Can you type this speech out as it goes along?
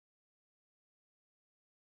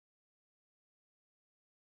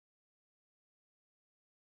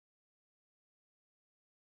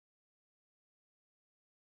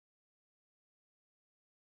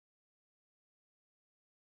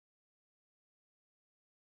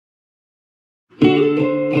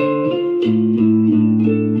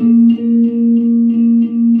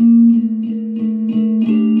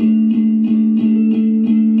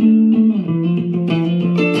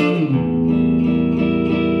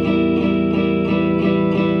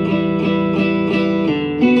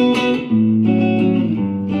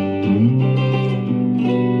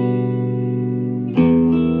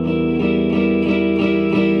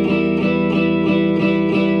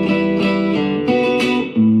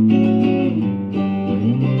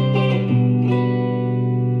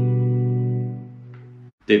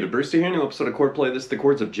David Brewster here, new episode of Chordplay. This is the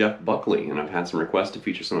Chords of Jeff Buckley, and I've had some requests to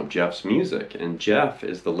feature some of Jeff's music. And Jeff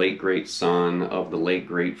is the late great son of the late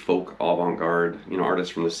great folk avant-garde,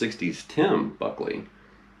 artist from the 60s, Tim Buckley.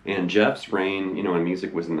 And Jeff's reign, in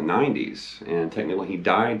music was in the 90s, and technically he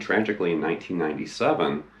died tragically in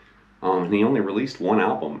 1997. And he only released one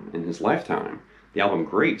album in his lifetime, the album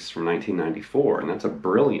Grace from 1994, and that's a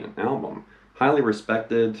brilliant album, highly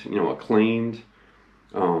respected, acclaimed.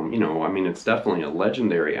 It's definitely a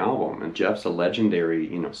legendary album, and Jeff's a legendary,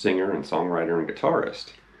 singer and songwriter and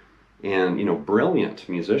guitarist, and, brilliant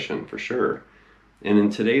musician for sure. And in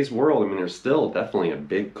today's world, there's still definitely a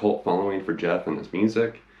big cult following for Jeff and his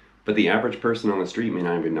music, but the average person on the street may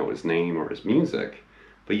not even know his name or his music.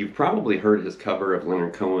 But you've probably heard his cover of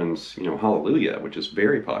Leonard Cohen's, Hallelujah, which is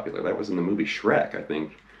very popular. That was in the movie Shrek, I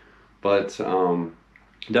think. But,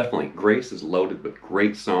 definitely, Grace is loaded with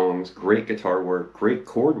great songs, great guitar work, great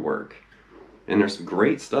chord work, and there's some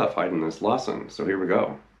great stuff hiding in this lesson, so here we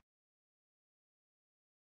go.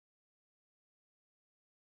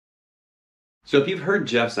 So if you've heard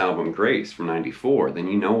Jeff's album Grace from '94, then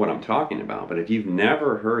you know what I'm talking about, but if you've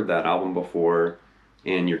never heard that album before,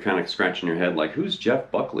 and you're kind of scratching your head like, who's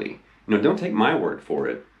Jeff Buckley? Don't take my word for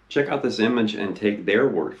it. Check out this image and take their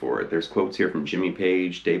word for it. There's quotes here from Jimmy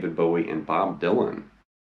Page, David Bowie, and Bob Dylan.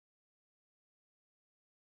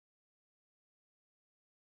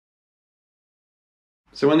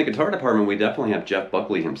 So in the guitar department, we definitely have Jeff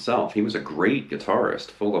Buckley himself. He was a great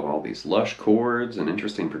guitarist, full of all these lush chords and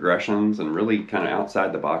interesting progressions and really kind of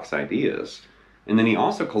outside-the-box ideas. And then he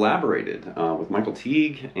also collaborated with Michael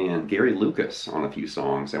Teague and Gary Lucas on a few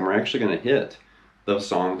songs, and we're actually going to hit those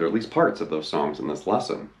songs, or at least parts of those songs in this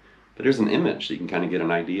lesson. But here's an image so you can kind of get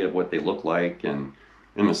an idea of what they look like and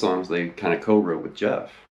the songs they kind of co-wrote with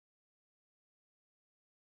Jeff.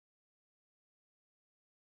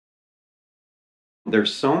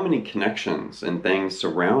 There's so many connections and things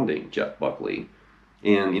surrounding Jeff Buckley.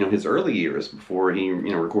 And, his early years before he,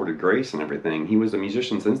 recorded Grace and everything, he was a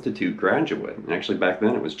Musicians Institute graduate. And actually back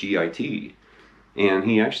then it was GIT. And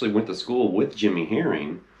he actually went to school with Jimmy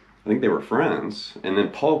Herring. I think they were friends. And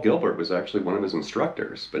then Paul Gilbert was actually one of his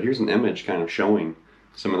instructors. But here's an image kind of showing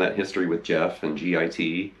some of that history with Jeff and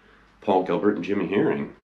GIT, Paul Gilbert and Jimmy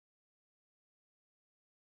Herring.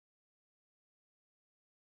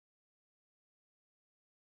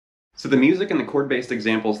 So the music and the chord-based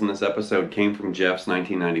examples in this episode came from Jeff's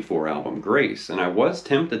 1994 album Grace, and I was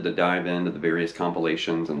tempted to dive into the various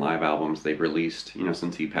compilations and live albums they've released,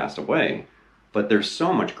 since he passed away. But there's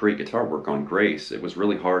so much great guitar work on Grace, it was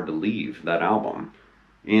really hard to leave that album.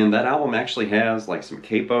 And that album actually has like some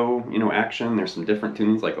capo, action. There's some different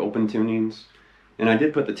tunings, like open tunings. And I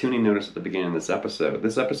did put the tuning notice at the beginning of this episode.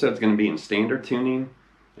 This episode's going to be in standard tuning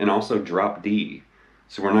and also drop D.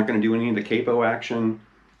 So we're not going to do any of the capo action.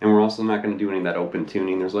 And we're also not going to do any of that open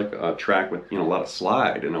tuning. There's like a track with, a lot of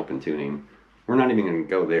slide and open tuning. We're not even going to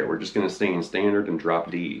go there. We're just going to stay in standard and drop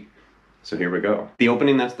D. So here we go. The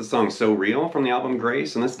opening, that's the song So Real from the album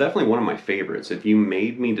Grace, and that's definitely one of my favorites. If you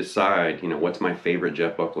made me decide, what's my favorite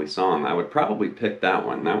Jeff Buckley song, I would probably pick that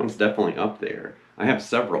one. That one's definitely up there. I have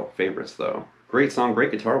several favorites though. Great song, great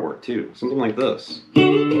guitar work too. Something like this.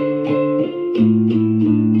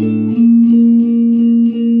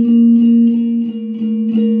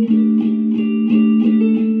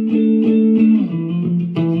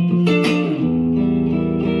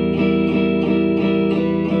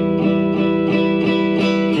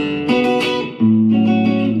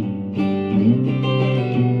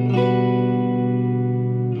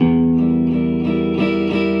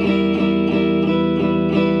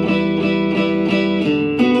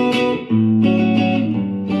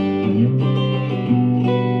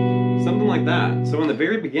 So in the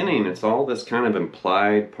very beginning, it's all this kind of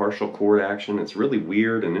implied partial chord action. It's really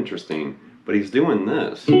weird and interesting, but he's doing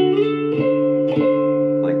this. Like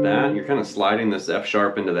that. You're kind of sliding this F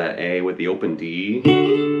sharp into that A with the open D.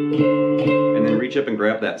 And then reach up and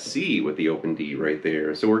grab that C with the open D right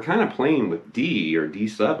there. So we're kind of playing with D or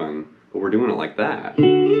D7, but we're doing it like that.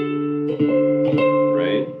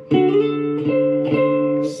 Right?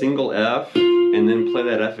 Single F. and then play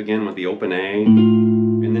that F again with the open A,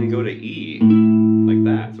 and then go to E, like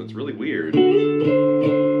that. So it's really weird.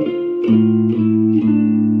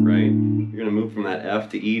 Right? You're going to move from that F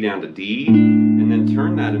to E down to D, and then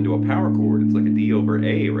turn that into a power chord. It's like a D over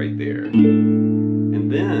A right there.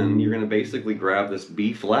 And then you're going to basically grab this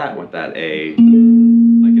B flat with that A, like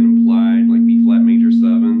an implied, like B flat major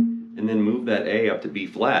 7, and then move that A up to B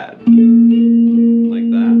flat, like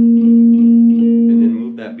that. And then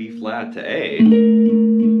move that B flat to A.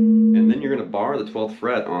 And then you're going to bar the 12th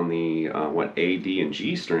fret on the, A, D, and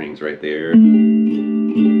G strings right there.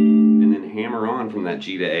 And then hammer on from that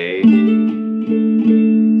G to A. So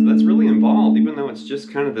that's really involved, even though it's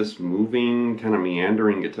just kind of this moving, kind of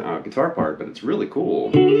meandering guitar part, but it's really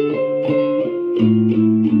cool.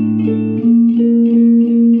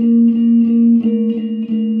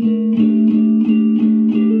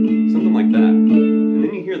 Something like that. And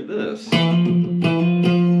then you hear this. And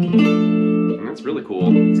that's really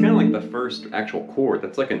cool. It's kind of like the first actual chord.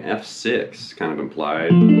 That's like an F6 kind of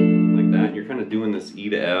implied. Like that. You're kind of doing this E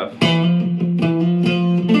to F.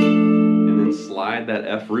 Slide that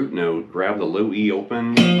F root note, grab the low E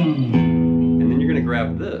open, and then you're going to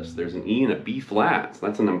grab this. There's an E and a B flat, so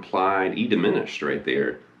that's an implied E diminished right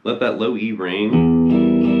there. Let that low E ring,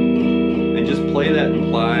 and just play that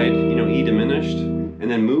implied, E diminished, and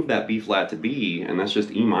then move that B flat to B, and that's just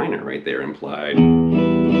E minor right there implied.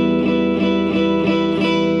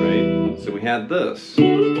 Right? So we had this.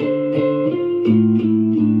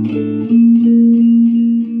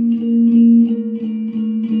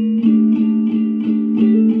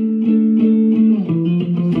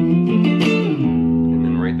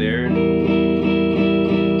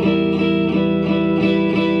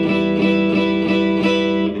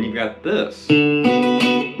 This.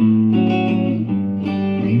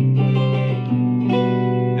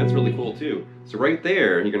 That's really cool too. So right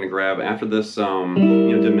there, you're going to grab after this,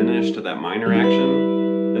 diminished to that minor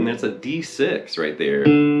action. Then there's a D6 right there.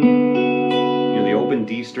 The open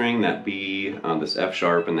D string, that B, this F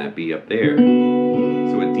sharp, and that B up there. So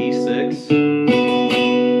a D6,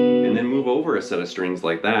 and then move over a set of strings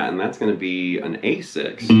like that, and that's going to be an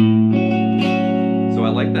A6. So I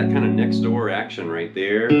like that kind of next door action right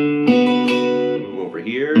there. Move over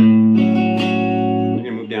here. You're going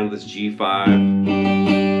to move down to this G5.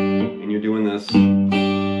 And you're doing this. You're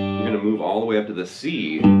going to move all the way up to the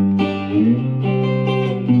C. Something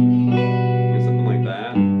like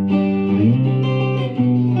that.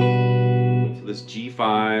 So this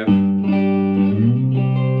G5.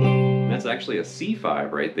 And that's actually a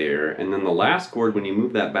C5 right there. And then the last chord, when you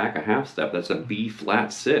move that back a half step, that's a B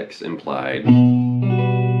flat 6 implied.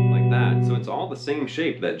 That. So it's all the same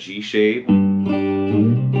shape, that G shape,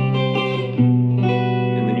 and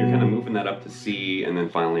then you're kind of moving that up to C, and then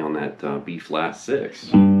finally on that B flat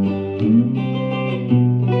 6, and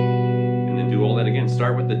then do all that again.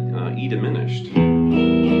 Start with the E diminished.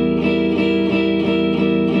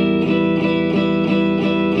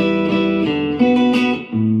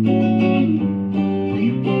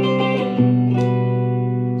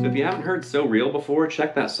 If you haven't heard So Real before,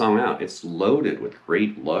 check that song out. It's loaded with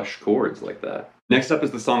great lush chords like that. Next up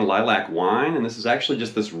is the song Lilac Wine, and this is actually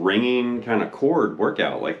just this ringing kind of chord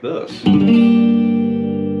workout like this.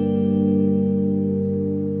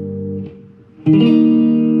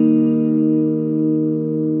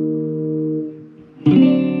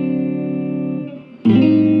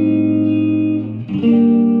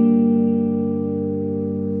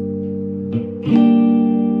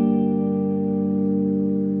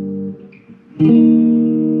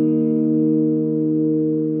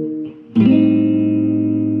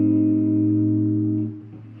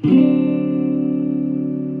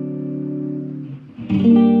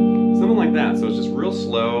 Something like that. So it's just real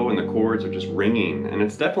slow and the chords are just ringing, and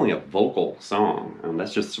it's definitely a vocal song.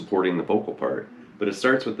 That's just supporting the vocal part. But it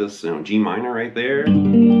starts with this G minor right there.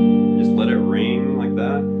 Just let it ring like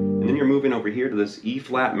that. And then you're moving over here to this E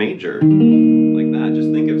flat major like that.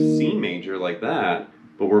 Just think of C major like that,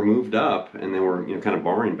 but we're moved up, and then we're kind of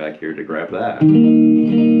barring back here to grab that. So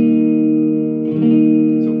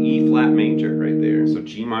E flat major right there. So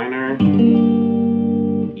G minor,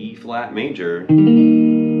 E flat major,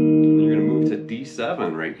 and you're going to move to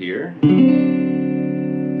D7 right here.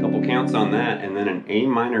 A couple counts on that, and then an A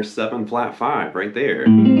minor 7 flat 5 right there.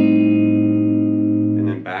 And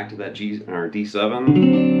then back to that G or D7,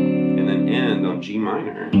 and then end on G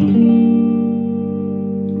minor.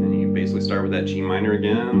 And then you basically start with that G minor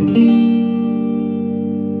again, and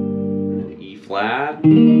then E flat,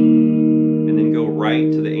 and then go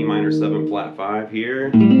right to the A minor 7 flat 5 here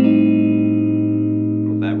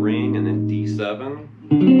with that ring, and then D7,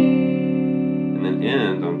 and then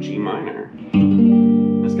end on G minor.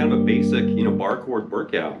 It's kind of a basic, bar chord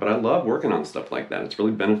workout, but I love working on stuff like that. It's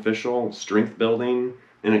really beneficial, strength building,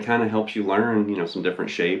 and it kind of helps you learn, some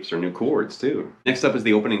different shapes or new chords too. Next up is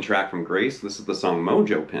the opening track from Grace. This is the song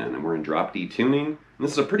Mojo Pen, and we're in drop D tuning. And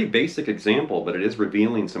this is a pretty basic example, but it is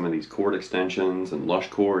revealing some of these chord extensions and lush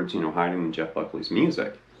chords, hiding in Jeff Buckley's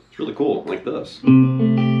music. It's really cool, like this.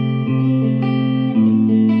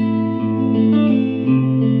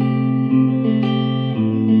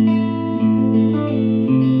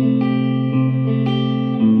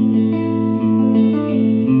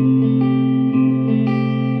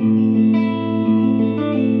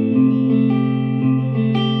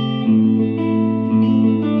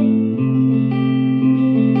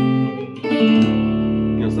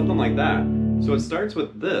 So it starts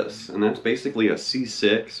with this, and that's basically a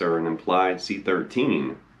C6 or an implied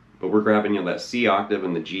C13, but we're grabbing that C octave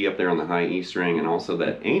and the G up there on the high E string, and also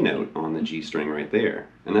that A note on the G string right there,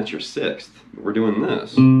 and that's your sixth. We're doing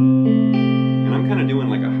this, and I'm kind of doing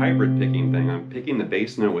like a hybrid picking thing. I'm picking the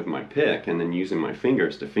bass note with my pick and then using my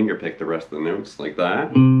fingers to finger pick the rest of the notes like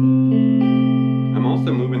that. I'm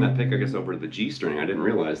also moving that pick, I guess, over to the G string. I didn't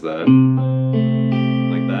realize that.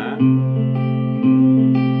 Like that.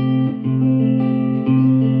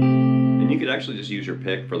 Actually just use your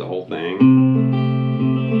pick for the whole thing,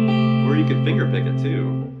 or you could finger pick it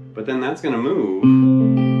too, but then that's going to move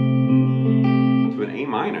to an A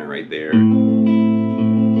minor right there, and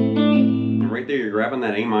right there you're grabbing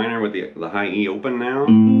that A minor with the high E open now,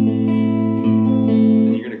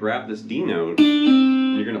 and you're going to grab this D note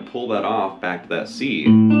and you're going to pull that off back to that C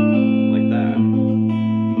like that, and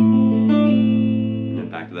then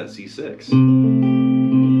back to that C6.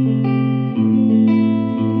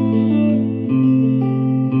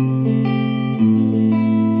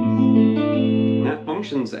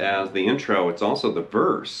 As the intro, it's also the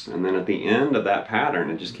verse, and then at the end of that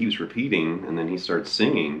pattern it just keeps repeating, and then he starts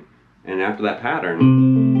singing, and after that pattern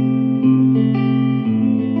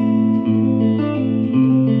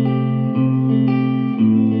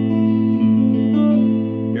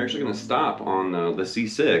you're actually going to stop on the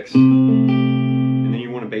C6, and then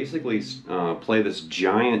you want to basically play this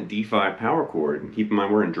giant D5 power chord. And keep in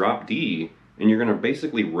mind we're in drop D, and you're going to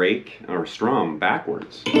basically rake or strum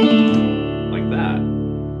backwards like that.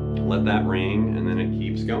 Let that ring, and then it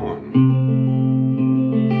keeps going.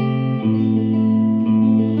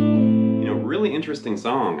 Really interesting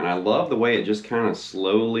song, and I love the way it just kind of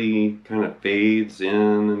slowly fades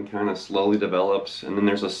in and kind of slowly develops, and then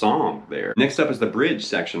there's a song there. Next up is the bridge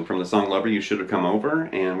section from the song Lover You Should Have Come Over,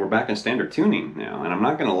 and we're back in standard tuning now, and I'm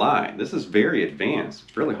not gonna lie, this is very advanced.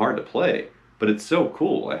 It's really hard to play, but it's so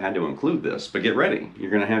cool I had to include this. But get ready,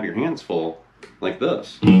 you're gonna have your hands full like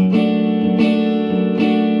this.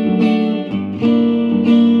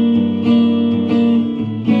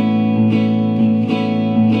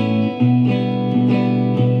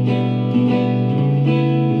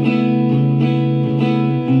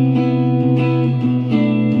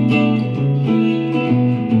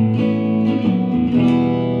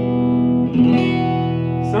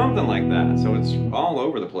 Something like that. So it's all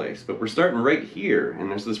over the place, but we're starting right here, and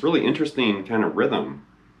there's this really interesting kind of rhythm,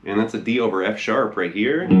 and that's a D over F sharp right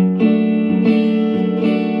here. And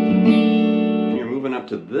you're moving up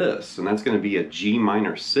to this, and that's going to be a G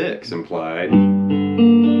minor 6 implied.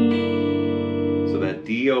 So that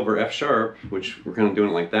D over F sharp, which we're kind of doing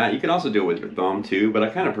it like that. You can also do it with your thumb too, but I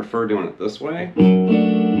kind of prefer doing it this way.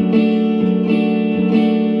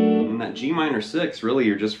 G minor 6, really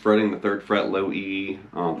you're just fretting the 3rd fret low E,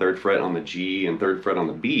 3rd fret on the G, and 3rd fret on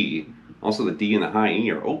the B. Also the D and the high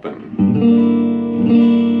E are open.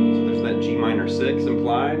 So there's that G minor 6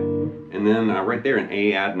 implied, and then right there an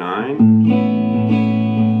A add 9.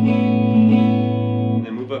 And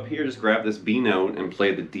then move up here, just grab this B note and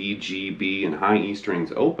play the D, G, B, and high E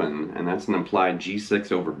strings open, and that's an implied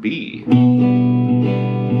G6 over B.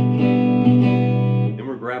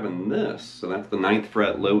 Grabbing this, so that's the 9th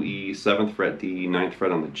fret low E, 7th fret D, 9th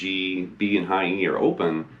fret on the G, B and high E are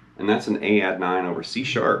open, and that's an A add 9 over C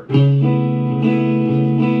sharp. And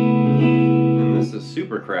this is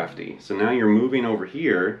super crafty. So now you're moving over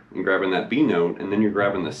here and grabbing that B note, and then you're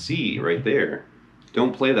grabbing the C right there.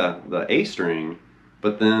 Don't play the A string,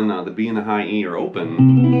 but then the B and the high E are open,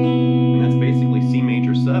 and that's basically C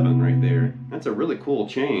major 7 right there. That's a really cool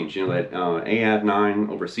change, that A add 9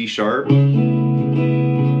 over C sharp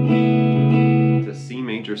to C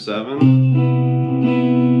major 7,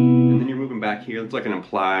 and then you're moving back here. It's like an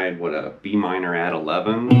implied, a B minor add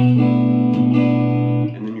 11,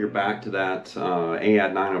 and then you're back to that A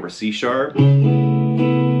add 9 over C sharp,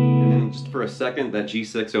 and then just for a second that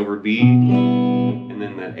G6 over B, and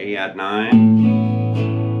then that A add 9.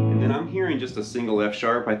 just a single F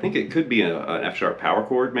sharp. I think it could be an F sharp power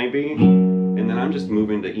chord maybe. And then I'm just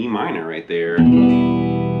moving to E minor right there. And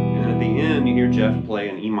then at the end you hear Jeff play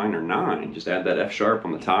an E minor 9. Just add that F sharp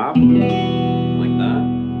on the top, like that.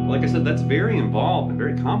 Like I said, that's very involved and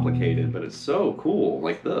very complicated, but it's so cool,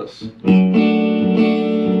 like this.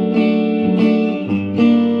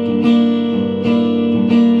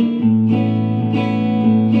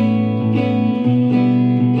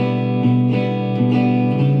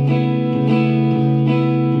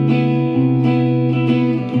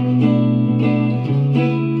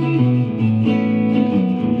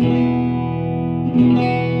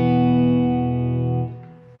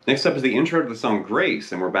 Next up is the intro to the song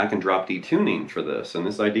Grace, and we're back in drop D tuning for this. And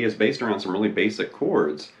this idea is based around some really basic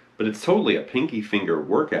chords, but it's totally a pinky finger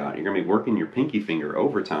workout. You're going to be working your pinky finger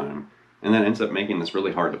over time, and that ends up making this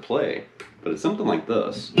really hard to play. But it's something like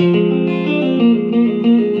this. One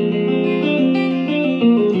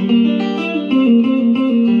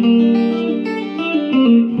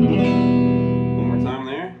more time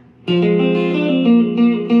there.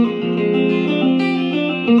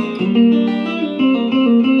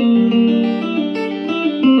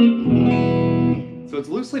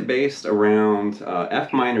 Loosely based around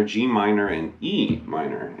F minor, G minor, and E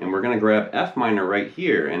minor, and we're going to grab F minor right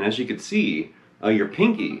here, and as you can see, your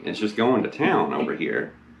pinky is just going to town over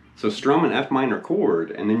here. So strum an F minor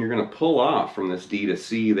chord, and then you're going to pull off from this D to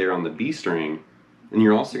C there on the B string, and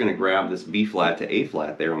you're also going to grab this B flat to A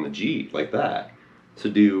flat there on the G, like that. So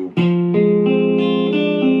do, and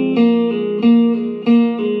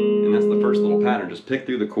that's the first little pattern. Just pick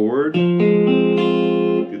through the chord,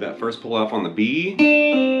 do that first pull off on the B,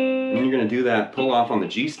 and then you're going to do that pull off on the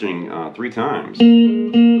G string 3 times,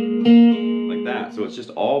 like that. So it's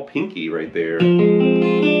just all pinky right there, and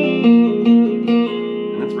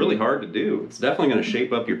that's really hard to do. It's definitely going to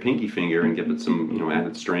shape up your pinky finger and give it some, you know,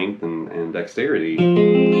 added strength and dexterity.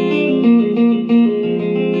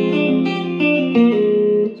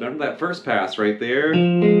 So after that first pass right there, you're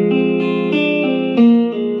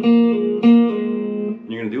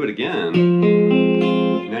going to do it again.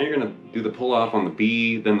 Now you're going to do the pull off on the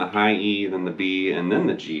B, then the high E, then the B, and then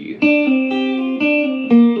the G.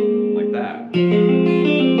 Like that.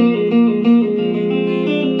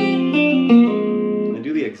 And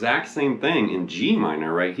do the exact same thing in G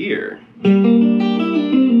minor right here. You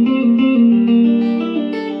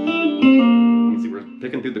can see we're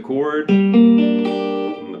picking through the chord,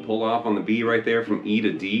 and the pull off on the B right there from E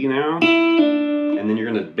to D now. And then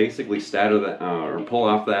you're going to basically statter that, or pull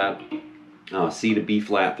off that C to B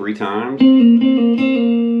flat 3 times, and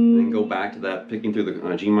then go back to that picking through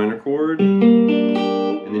the G minor chord, and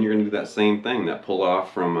then you're going to do that same thing, that pull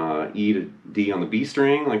off from E to D on the B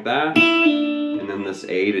string, like that, and then this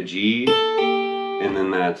A to G, and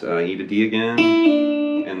then that E to D again,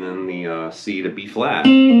 and then the C to B flat,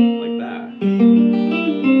 like that.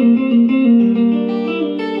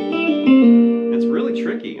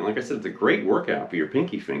 Tricky, and like I said, it's a great workout for your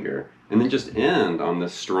pinky finger. And then just end on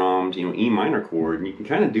this strummed, you know, E minor chord, and you can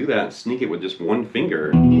kind of do that and sneak it with just one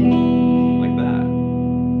finger, like that.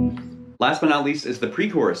 Last but not least is the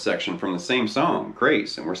pre-chorus section from the same song,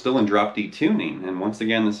 Grace, and we're still in drop D tuning. And once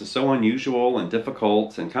again, this is so unusual and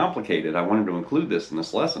difficult and complicated, I wanted to include this in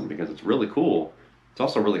this lesson because it's really cool. It's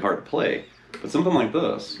also really hard to play, but something like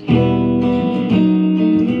this.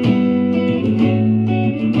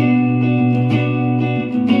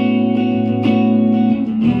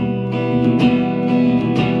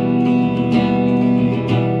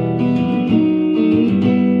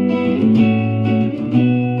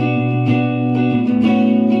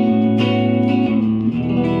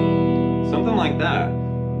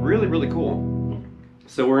 Really cool.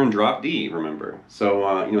 So we're in drop D, remember.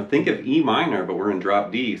 So you know, think of E minor, but we're in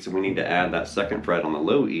drop D, so we need to add that 2nd fret on the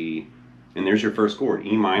low E, and there's your first chord,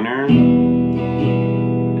 E minor, and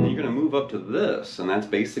then you're going to move up to this, and that's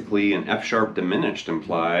basically an F sharp diminished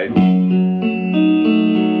implied. And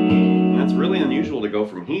that's really unusual to go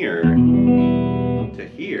from here to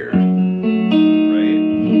here,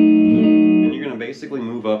 basically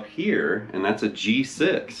move up here, and that's a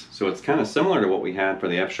G6. So it's kind of similar to what we had for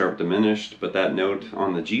the F sharp diminished, but that note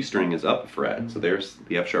on the G string is up a fret. So there's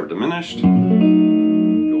the F sharp diminished.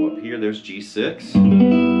 Go up here, there's G6.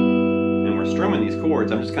 And we're strumming these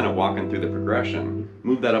chords. I'm just kind of walking through the progression.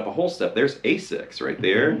 Move that up a whole step. There's A6 right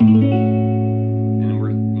there. And we're,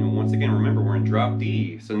 you know, once again, remember we're in drop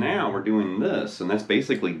D. So now we're doing this, and that's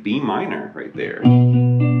basically B minor right there.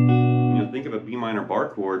 Think of a B minor bar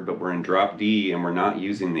chord, but we're in drop D and we're not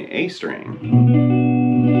using the A string.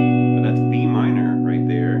 But that's B minor right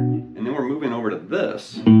there. And then we're moving over to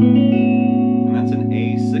this. And that's an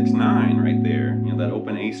A6-9 right there. You know, that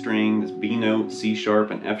open A string string, this B note, C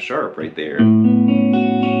sharp, and F sharp right there. So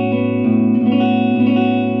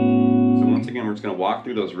once again, we're just going to walk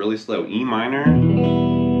through those really slow. E minor,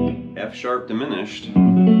 F sharp diminished,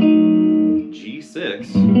 G6,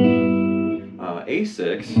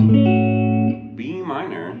 A6, B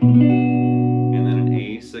minor, and then an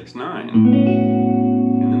A6-9.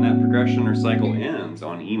 And then that progression or cycle ends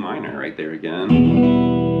on E minor right there again.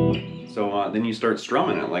 So then you start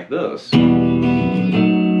strumming it like this.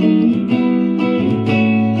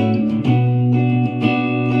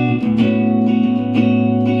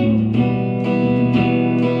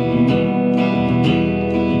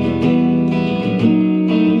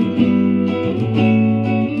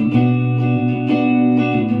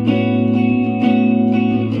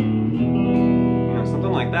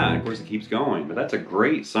 Of course, it keeps going, but that's a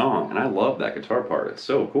great song, and I love that guitar part. It's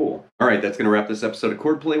so cool. All right, that's going to wrap this episode of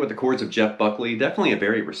Chordplay with the Chords of Jeff Buckley. Definitely a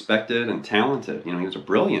very respected and talented, he was a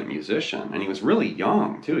brilliant musician, and he was really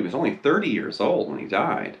young, too. He was only 30 years old when he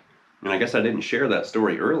died. And I guess I didn't share that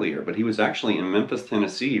story earlier, but he was actually in Memphis,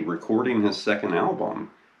 Tennessee, recording his second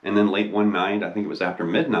album. And then late one night, I think it was after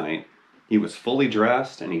midnight, he was fully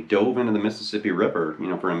dressed, and he dove into the Mississippi River,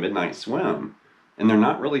 for a midnight swim. And they're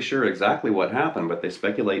not really sure exactly what happened, but they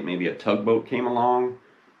speculate maybe a tugboat came along,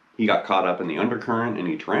 he got caught up in the undercurrent, and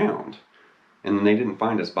he drowned. And then they didn't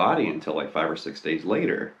find his body until like 5 or 6 days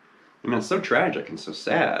later. It's so tragic and so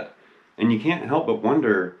sad. And you can't help but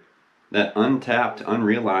wonder that untapped,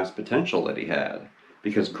 unrealized potential that he had.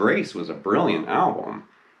 Because Grace was a brilliant album.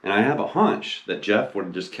 And I have a hunch that Jeff would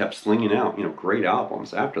have just kept slinging out, great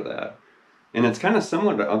albums after that. And it's kind of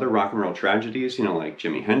similar to other rock and roll tragedies, like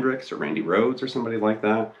Jimi Hendrix or Randy Rhoads or somebody like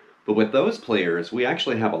that. But with those players, we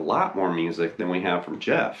actually have a lot more music than we have from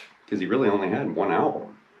Jeff, because he really only had one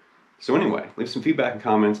album. So anyway, leave some feedback and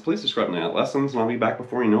comments. Please subscribe to Night Lessons, and I'll be back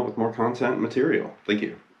before you know it with more content and material. Thank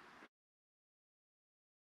you.